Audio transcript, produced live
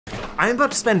I'm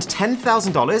about to spend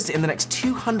 $10,000 in the next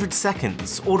 200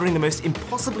 seconds ordering the most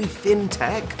impossibly thin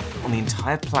tech on the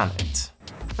entire planet.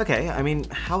 Okay, I mean,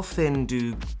 how thin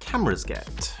do cameras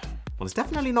get? Well, it's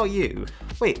definitely not you.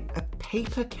 Wait, a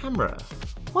paper camera?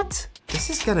 What? This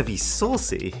is gonna be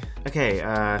saucy. Okay,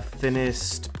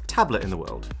 thinnest tablet in the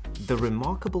world. The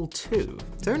Remarkable 2.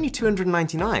 It's only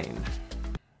 $299.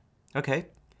 Okay,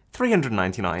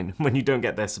 $399 when you don't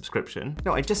get their subscription.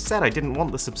 No, I just said I didn't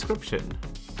want the subscription.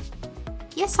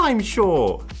 Yes, I'm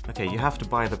sure. Okay, you have to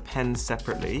buy the pen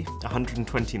separately,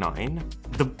 $129.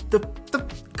 The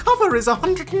cover is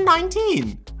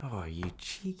 $119. Oh, you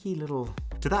cheeky little...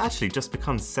 Did that actually just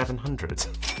become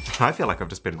 $700? I feel like I've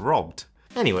just been robbed.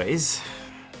 Anyways,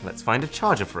 let's find a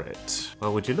charger for it.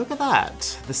 Well, would you look at that?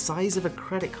 The size of a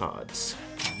credit card.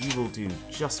 You will do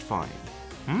just fine.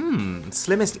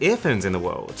 Slimmest earphones in the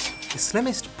world. The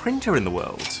slimmest printer in the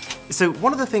world. So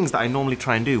one of the things that I normally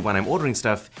try and do when I'm ordering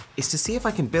stuff is to see if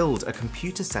I can build a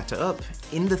computer setup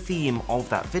in the theme of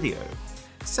that video.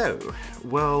 So,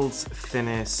 world's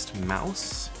thinnest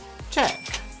mouse?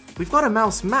 Check. We've got a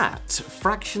mouse mat,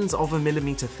 fractions of a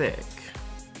millimeter thick.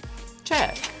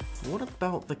 Check. What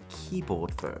about the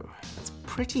keyboard though? It's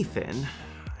pretty thin.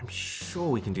 I'm sure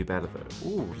we can do better though.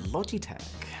 Ooh, Logitech.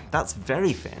 That's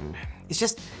very thin. It's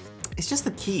just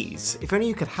the keys. If only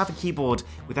you could have a keyboard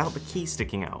without the key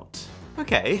sticking out.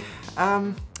 Okay,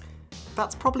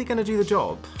 that's probably gonna do the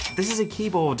job. This is a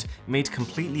keyboard made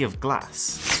completely of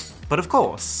glass. But of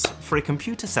course, for a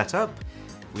computer setup,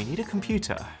 we need a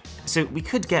computer. So we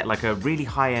could get like a really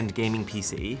high-end gaming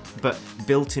PC, but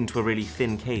built into a really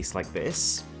thin case like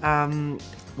this.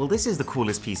 Well, this is the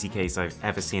coolest PC case I've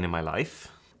ever seen in my life.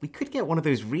 We could get one of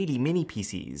those really mini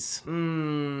PCs.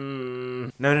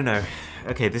 No.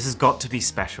 Okay, this has got to be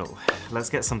special.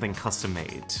 Let's get something custom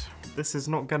made. This is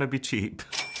not gonna be cheap.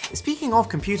 Speaking of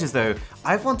computers though,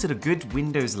 I've wanted a good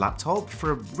Windows laptop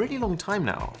for a really long time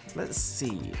now. Let's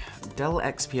see, Dell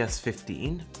XPS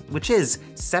 15, which is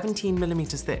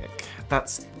 17mm thick.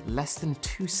 That's less than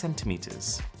 2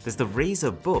 centimeters. There's the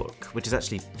Razer Book, which is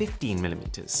actually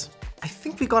 15mm. I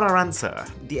think we got our answer.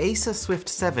 The Acer Swift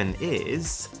 7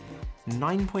 is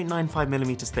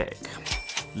 9.95mm thick,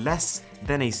 less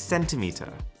than a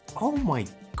centimeter. Oh my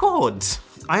god!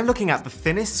 I'm looking at the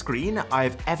thinnest screen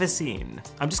I've ever seen.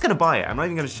 I'm just gonna buy it, I'm not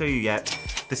even gonna show you yet.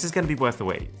 This is gonna be worth the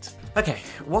wait. Okay,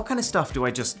 what kind of stuff do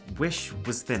I just wish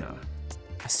was thinner?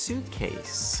 A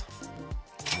suitcase.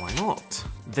 Why not?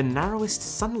 The narrowest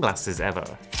sunglasses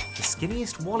ever. The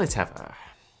skinniest wallet ever.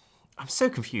 I'm so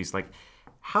confused, like,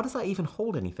 how does that even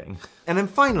hold anything? And then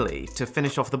finally, to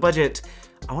finish off the budget,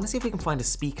 I want to see if we can find a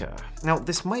speaker. Now,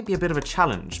 this might be a bit of a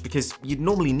challenge because you'd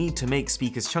normally need to make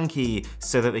speakers chunky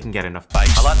so that they can get enough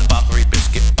bass. I like the buttery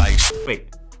biscuit bass.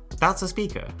 Wait, that's a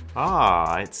speaker?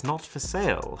 Ah, it's not for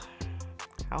sale.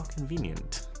 How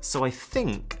convenient. So I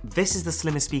think this is the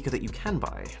slimmest speaker that you can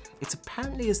buy. It's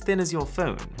apparently as thin as your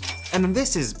phone. And then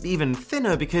this is even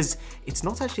thinner because it's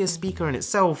not actually a speaker in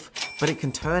itself, but it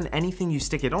can turn anything you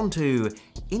stick it onto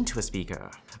into a speaker.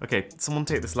 Okay, someone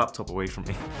take this laptop away from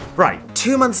me. Right,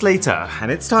 2 months later, and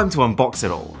it's time to unbox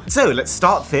it all. So let's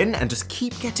start thin and just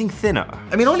keep getting thinner.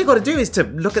 I mean, all you gotta do is to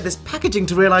look at this packaging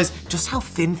to realize just how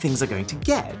thin things are going to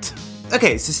get.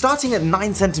 Okay, so starting at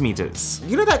 9 centimeters.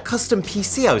 You know that custom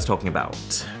PC I was talking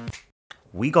about?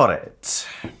 We got it.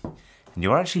 And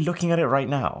you're actually looking at it right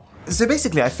now. So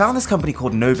basically, I found this company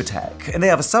called Novatech, and they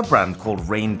have a sub-brand called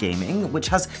Rain Gaming, which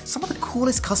has some of the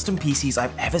coolest custom PCs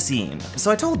I've ever seen.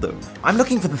 So I told them, I'm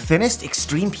looking for the thinnest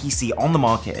extreme PC on the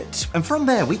market. And from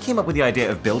there, we came up with the idea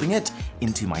of building it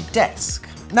into my desk.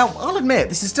 Now, I'll admit,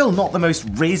 this is still not the most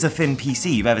razor-thin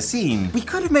PC you've ever seen. We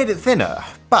could have made it thinner,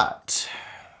 but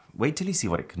wait till you see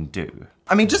what it can do.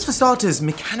 I mean, just for starters,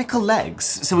 mechanical legs.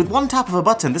 So with one tap of a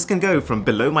button, this can go from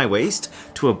below my waist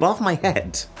to above my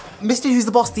head. Mr. Who's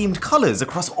the Boss themed colors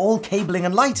across all cabling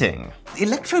and lighting.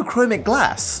 Electrochromic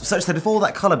glass, such that if all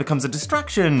that color becomes a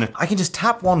distraction, I can just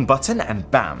tap one button and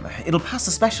bam, it'll pass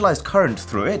a specialized current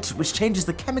through it, which changes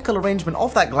the chemical arrangement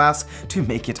of that glass to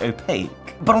make it opaque.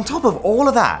 But on top of all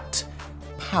of that,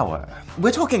 power.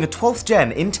 We're talking a 12th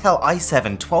gen Intel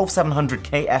i7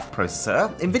 12700KF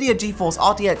processor, NVIDIA GeForce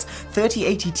RTX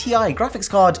 3080 Ti graphics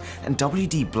card, and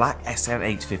WD Black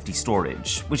SM850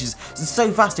 storage, which is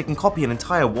so fast it can copy an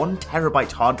entire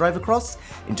 1TB hard drive across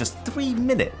in just 3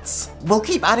 minutes. We'll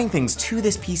keep adding things to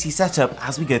this PC setup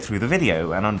as we go through the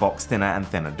video and unbox thinner and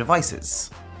thinner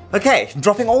devices. Okay,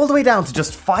 dropping all the way down to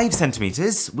just 5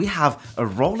 centimeters, we have a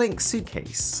Rolink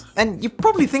suitcase. And you're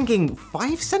probably thinking,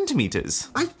 5 centimeters?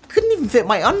 I couldn't even fit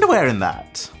my underwear in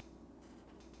that.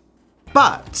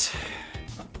 But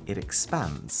it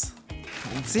expands.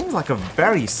 It seems like a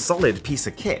very solid piece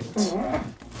of kit.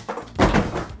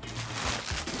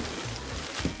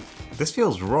 This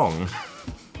feels wrong.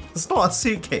 It's not a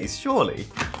suitcase, surely.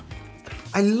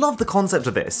 I love the concept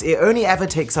of this. It only ever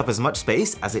takes up as much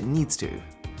space as it needs to.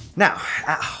 Now,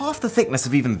 at half the thickness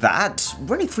of even that,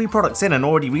 we're only 3 products in and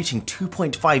already reaching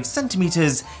 2.5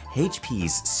 centimeters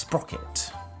HP's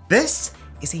sprocket. This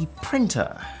is a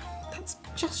printer. That's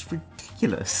just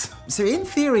ridiculous. So in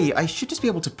theory, I should just be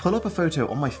able to pull up a photo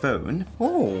on my phone.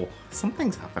 Oh,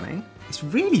 something's happening. It's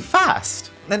really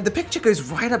fast. And the picture goes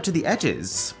right up to the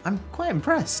edges. I'm quite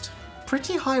impressed.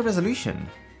 Pretty high resolution.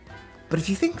 But if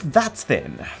you think that's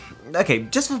thin, okay,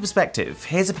 just for perspective,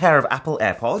 here's a pair of Apple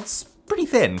AirPods. Pretty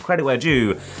thin, credit where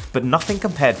due, but nothing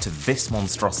compared to this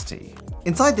monstrosity.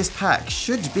 Inside this pack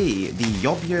should be the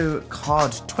Yobio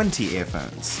Card 20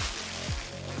 earphones.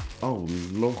 Oh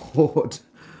lord.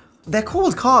 They're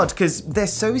called Card because they're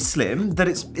so slim that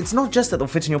it's not just that they'll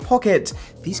fit in your pocket,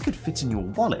 these could fit in your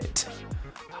wallet.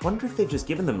 I wonder if they've just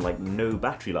given them like no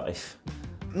battery life.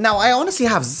 Now, I honestly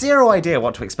have zero idea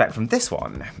what to expect from this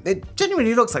one. It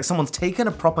genuinely looks like someone's taken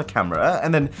a proper camera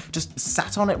and then just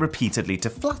sat on it repeatedly to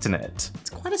flatten it. It's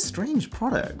quite a strange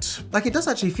product. Like, it does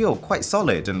actually feel quite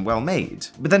solid and well made.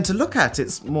 But then to look at,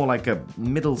 it's more like a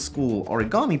middle school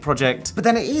origami project, but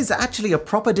then it is actually a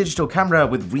proper digital camera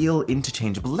with real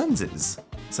interchangeable lenses.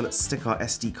 So let's stick our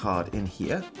SD card in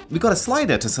here. We've got a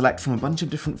slider to select from a bunch of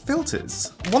different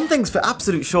filters. One thing's for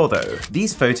absolute sure though,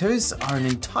 these photos are an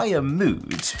entire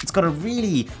mood. It's got a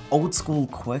really old school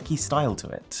quirky style to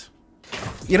it.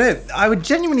 You know, I would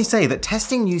genuinely say that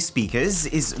testing new speakers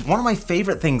is one of my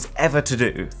favorite things ever to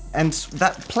do. And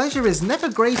that pleasure is never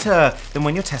greater than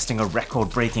when you're testing a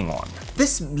record-breaking one.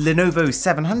 This Lenovo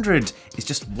 700 is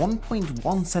just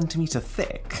 1.1 centimeter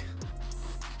thick.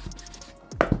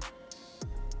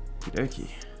 Okey-dokey.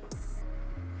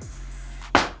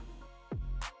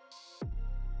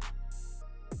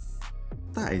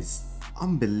 That is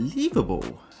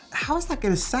unbelievable. How is that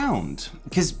going to sound?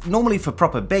 Because normally for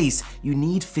proper bass, you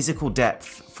need physical depth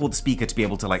for the speaker to be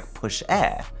able to like push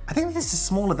air. I think this is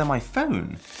smaller than my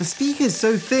phone. The speaker is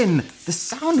so thin, the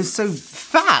sound is so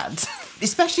fat.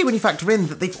 Especially when you factor in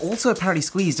that they've also apparently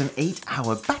squeezed an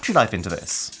 8-hour battery life into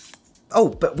this. Oh,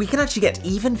 but we can actually get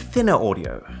even thinner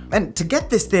audio. And to get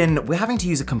this thin, we're having to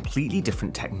use a completely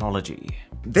different technology.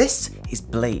 This is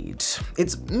Blade.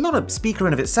 It's not a speaker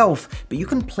in of itself, but you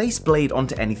can place Blade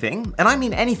onto anything, and I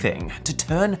mean anything, to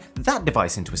turn that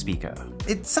device into a speaker.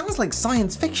 It sounds like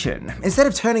science fiction. Instead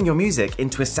of turning your music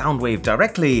into a sound wave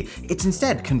directly, it's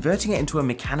instead converting it into a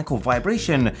mechanical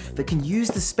vibration that can use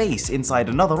the space inside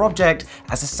another object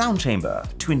as a sound chamber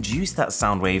to induce that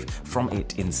sound wave from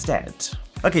it instead.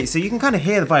 Okay, so you can kind of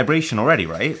hear the vibration already,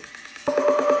 right?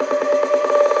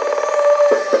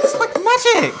 It's like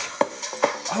magic!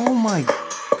 Oh my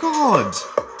god!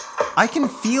 I can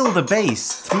feel the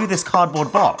bass through this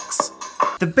cardboard box.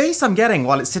 The bass I'm getting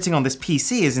while it's sitting on this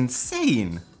PC is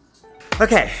insane.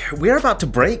 Okay, we're about to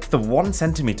break the 1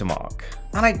 centimeter mark.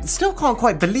 And I still can't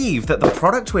quite believe that the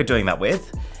product we're doing that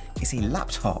with is a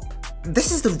laptop.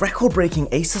 This is the record-breaking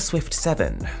Acer Swift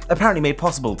 7, apparently made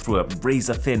possible through a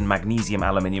razor-thin magnesium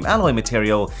aluminium alloy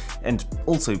material, and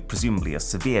also presumably a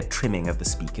severe trimming of the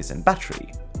speakers and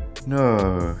battery.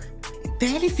 No, it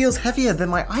barely feels heavier than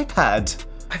my iPad.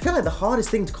 I feel like the hardest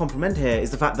thing to comprehend here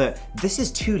is the fact that this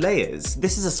is 2 layers.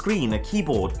 This is a screen, a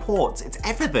keyboard, ports, it's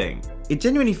everything. It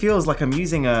genuinely feels like I'm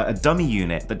using a dummy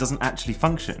unit that doesn't actually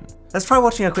function. Let's try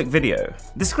watching a quick video.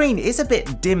 The screen is a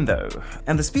bit dim though,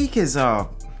 and the speakers are...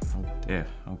 oh dear,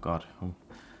 oh god, oh.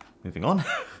 Moving on.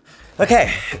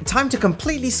 Okay, time to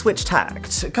completely switch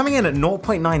tact. Coming in at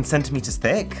 0.9 centimeters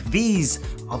thick, these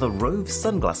are the Rove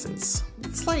sunglasses.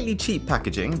 Slightly cheap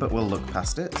packaging, but we'll look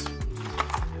past it.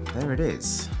 There it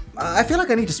is. I feel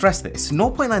like I need to stress this.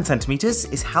 0.9 centimeters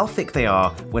is how thick they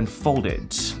are when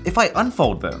folded. If I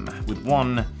unfold them with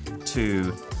 1,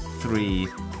 2, 3,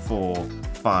 4,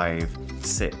 5,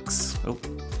 6,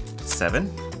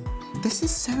 7. This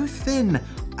is so thin.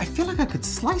 I feel like I could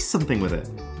slice something with it.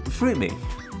 Fruit me,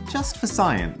 just for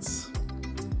science.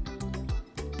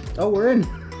 Oh, we're in.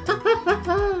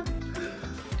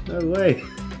 No way.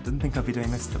 Didn't think I'd be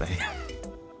doing this today.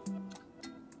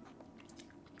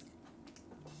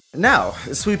 Now,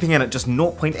 swooping in at just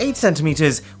 0.8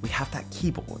 centimeters, we have that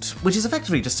keyboard, which is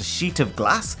effectively just a sheet of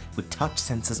glass with touch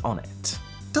sensors on it.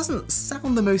 Doesn't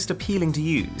sound the most appealing to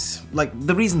use. Like,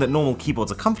 the reason that normal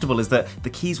keyboards are comfortable is that the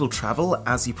keys will travel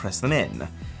as you press them in.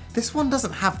 This one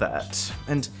doesn't have that,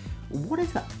 and what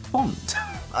is that font?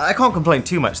 I can't complain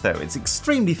too much though, it's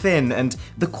extremely thin, and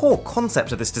the core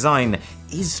concept of this design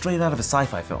is straight out of a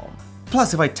sci-fi film.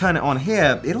 Plus, if I turn it on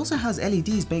here, it also has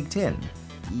LEDs baked in.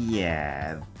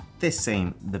 Yeah, this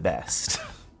ain't the best.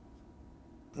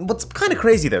 What's kind of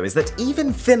crazy though is that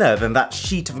even thinner than that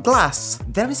sheet of glass,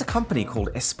 there is a company called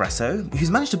Espresso who's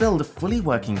managed to build a fully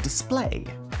working display.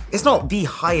 It's not the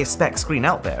highest spec screen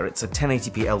out there, it's a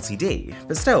 1080p LCD,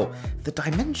 but still, the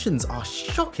dimensions are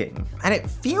shocking, and it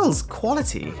feels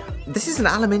quality. This is an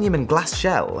aluminium and glass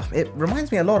shell. It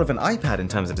reminds me a lot of an iPad in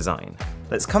terms of design.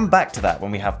 Let's come back to that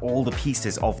when we have all the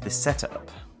pieces of this setup.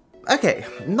 Okay,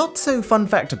 not so fun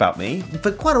fact about me.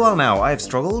 For quite a while now, I have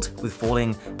struggled with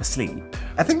falling asleep.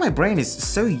 I think my brain is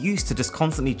so used to just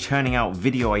constantly churning out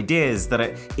video ideas that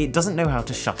it doesn't know how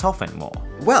to shut off anymore.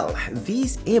 Well,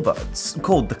 these earbuds,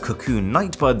 called the Cocoon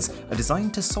Night Buds, are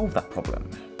designed to solve that problem.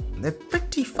 They're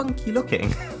pretty funky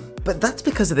looking. But that's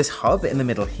because of this hub in the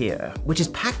middle here, which is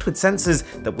packed with sensors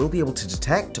that will be able to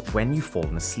detect when you've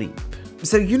fallen asleep.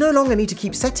 So you no longer need to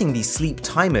keep setting these sleep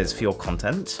timers for your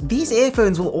content. These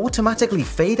earphones will automatically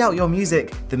fade out your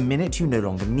music the minute you no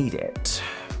longer need it.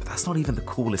 But that's not even the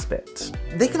coolest bit.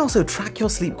 They can also track your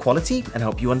sleep quality and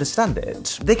help you understand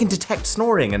it. They can detect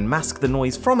snoring and mask the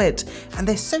noise from it, and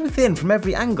they're so thin from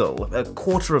every angle, a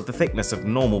quarter of the thickness of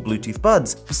normal Bluetooth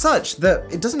buds, such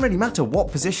that it doesn't really matter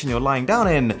what position you're lying down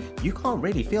in, you can't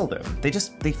really feel them.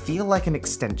 They feel like an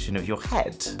extension of your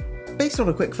head. Based on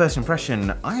a quick first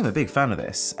impression, I am a big fan of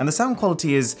this, and the sound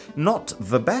quality is not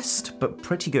the best, but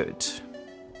pretty good.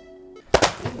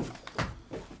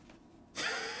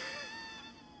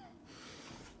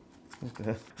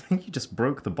 I think you just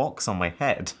broke the box on my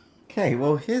head. Okay,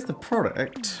 well here's the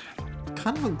product. It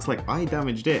kind of looks like I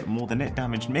damaged it more than it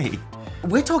damaged me.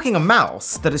 We're talking a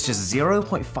mouse that is just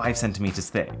 0.5 centimeters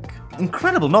thick.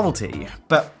 Incredible novelty,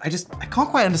 but I can't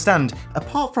quite understand,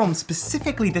 apart from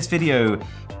specifically this video,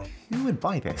 who would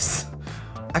buy this?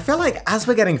 I feel like as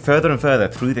we're getting further and further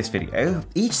through this video,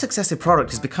 each successive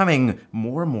product is becoming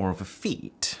more and more of a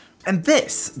feat. And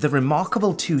this, the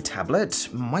Remarkable 2 tablet,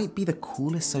 might be the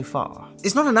coolest so far.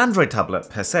 It's not an Android tablet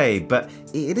per se, but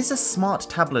it is a smart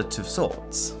tablet of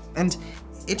sorts. And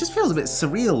it just feels a bit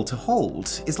surreal to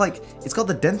hold. It's like it's got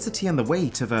the density and the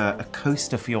weight of a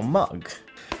coaster for your mug.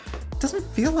 It doesn't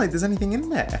feel like there's anything in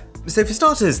there. So for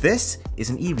starters, this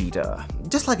is an e-reader.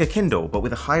 Just like a Kindle, but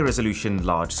with a high-resolution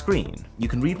large screen. You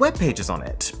can read web pages on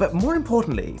it, but more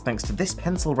importantly, thanks to this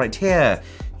pencil right here,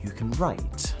 you can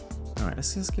write. All right,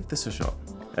 let's give this a shot.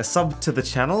 A sub to the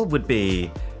channel would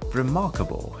be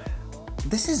remarkable.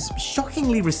 This is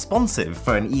shockingly responsive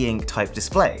for an e-ink type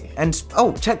display. And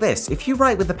oh, check this, if you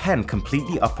write with the pen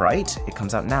completely upright, it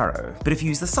comes out narrow. But if you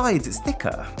use the sides, it's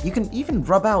thicker. You can even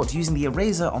rub out using the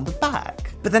eraser on the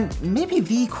back. But then maybe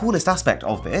the coolest aspect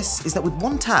of this is that with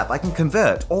one tap, I can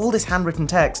convert all this handwritten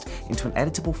text into an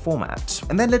editable format,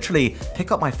 and then literally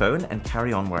pick up my phone and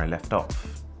carry on where I left off.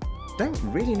 Don't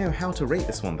really know how to rate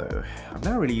this one though. I've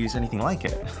never really used anything like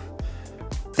it.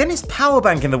 Thinnest power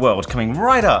bank in the world coming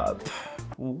right up.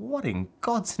 What in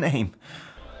God's name?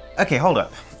 Okay, hold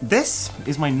up. This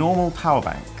is my normal power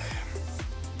bank.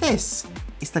 This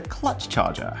is the clutch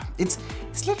charger. It's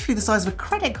literally the size of a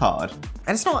credit card.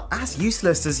 And it's not as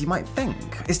useless as you might think.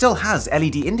 It still has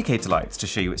LED indicator lights to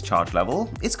show you its charge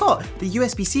level. It's got the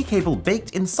USB-C cable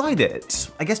baked inside it.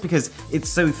 I guess because it's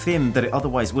so thin that it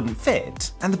otherwise wouldn't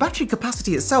fit. And the battery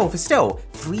capacity itself is still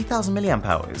 3,000 milliamp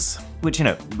hours. Which, you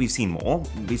know, we've seen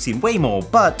way more,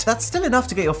 but that's still enough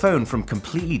to get your phone from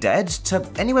completely dead to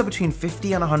anywhere between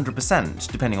 50 and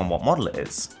 100%, depending on what model it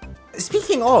is.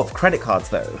 Speaking of credit cards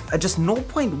though, at just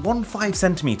 0.15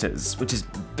 centimeters, which is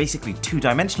basically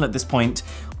two-dimensional at this point,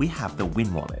 we have the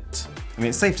Win Wallet. I mean,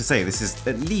 it's safe to say this is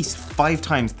at least 5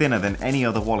 times thinner than any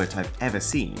other wallet I've ever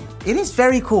seen. It is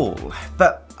very cool,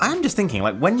 but I'm just thinking,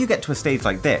 like, when you get to a stage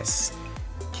like this,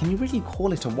 can you really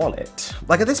call it a wallet?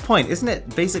 Like, at this point, isn't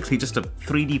it basically just a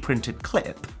 3D printed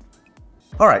clip?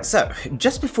 Alright, so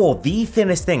just before the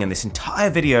thinnest thing in this entire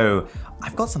video,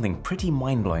 I've got something pretty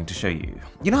mind-blowing to show you.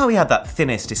 You know how we had that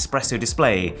thinnest espresso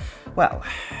display? Well,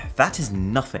 that is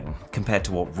nothing compared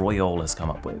to what Royole has come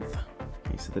up with.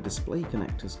 Okay, so the display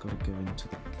connector's got to go into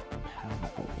the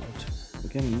power board. We're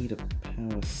going to need a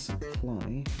power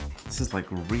supply. This is like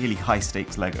really high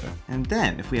stakes Lego. And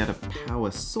then if we had a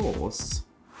power source,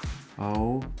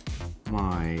 oh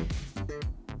my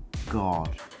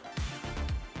God.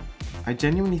 I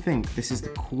genuinely think this is the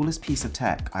coolest piece of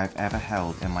tech I've ever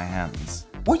held in my hands.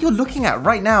 What you're looking at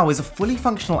right now is a fully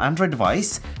functional Android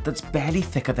device that's barely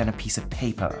thicker than a piece of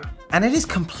paper. And it is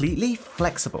completely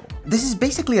flexible. This is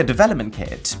basically a development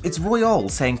kit. It's Royole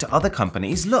saying to other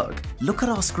companies, look at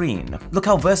our screen. Look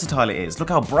how versatile it is. Look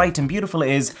how bright and beautiful it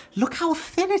is. Look how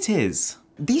thin it is.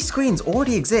 These screens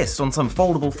already exist on some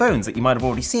foldable phones that you might have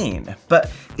already seen,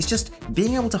 but it's just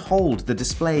being able to hold the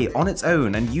display on its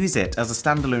own and use it as a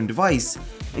standalone device,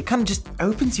 it kind of just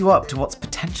opens you up to what's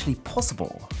potentially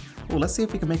possible. Oh, let's see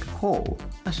if we can make a call.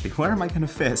 Actually, where am I going to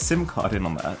fit a SIM card in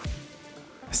on that?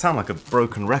 I sound like a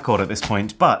broken record at this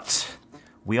point, but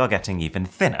we are getting even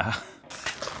thinner.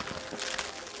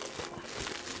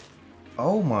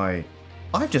 Oh my,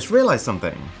 I've just realized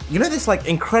something. You know this like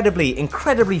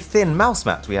incredibly thin mouse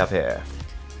mat we have here?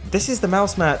 This is the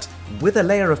mouse mat with a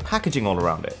layer of packaging all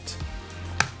around it.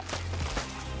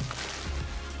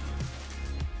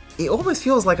 It almost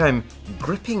feels like I'm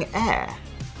gripping air.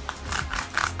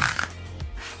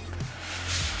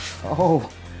 Oh,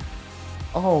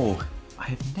 I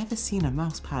have never seen a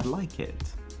mouse pad like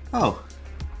it. Oh,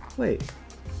 wait,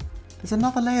 there's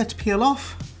another layer to peel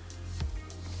off?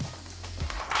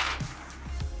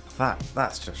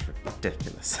 That's just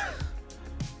ridiculous.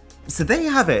 So there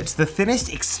you have it, the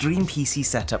thinnest extreme PC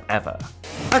setup ever.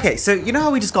 Okay, so you know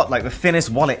how we just got like the thinnest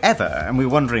wallet ever and we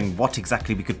were wondering what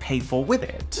exactly we could pay for with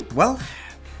it? Well,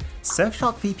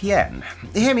 Surfshark VPN.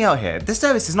 Hear me out here, this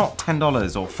service is not $10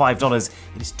 or $5,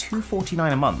 it is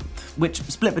 $2.49 a month, which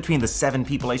split between the 7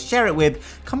 people I share it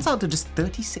with comes out to just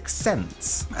 36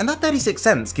 cents. And that 36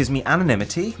 cents gives me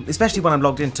anonymity, especially when I'm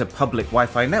logged into public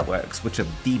Wi-Fi networks, which are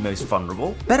the most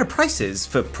vulnerable. Better prices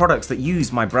for products that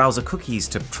use my browser cookies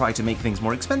to try to make things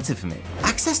more expensive for me.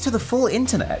 Access to the full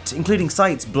internet, including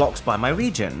sites blocked by my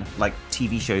region, like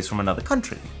TV shows from another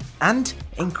country. And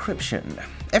encryption.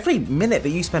 Every minute that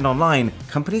you spend online,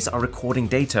 companies are recording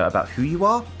data about who you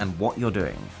are and what you're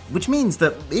doing. Which means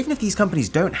that even if these companies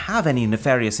don't have any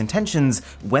nefarious intentions,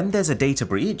 when there's a data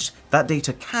breach, that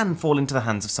data can fall into the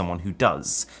hands of someone who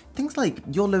does. Things like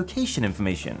your location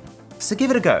information. So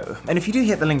give it a go, and if you do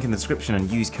hit the link in the description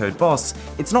and use code BOSS,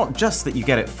 it's not just that you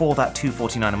get it for that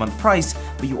 $2.49 a month price,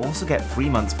 but you also get 3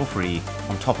 months for free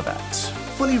on top of that.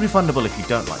 Fully refundable if you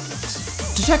don't like it.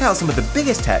 To check out some of the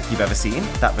biggest tech you've ever seen,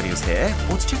 that video's here,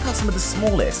 or to check out some of the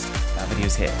smallest, that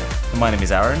video's here. My name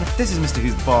is Aaron, this is Mr.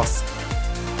 Who's the Boss,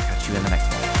 I'll catch you in the next one.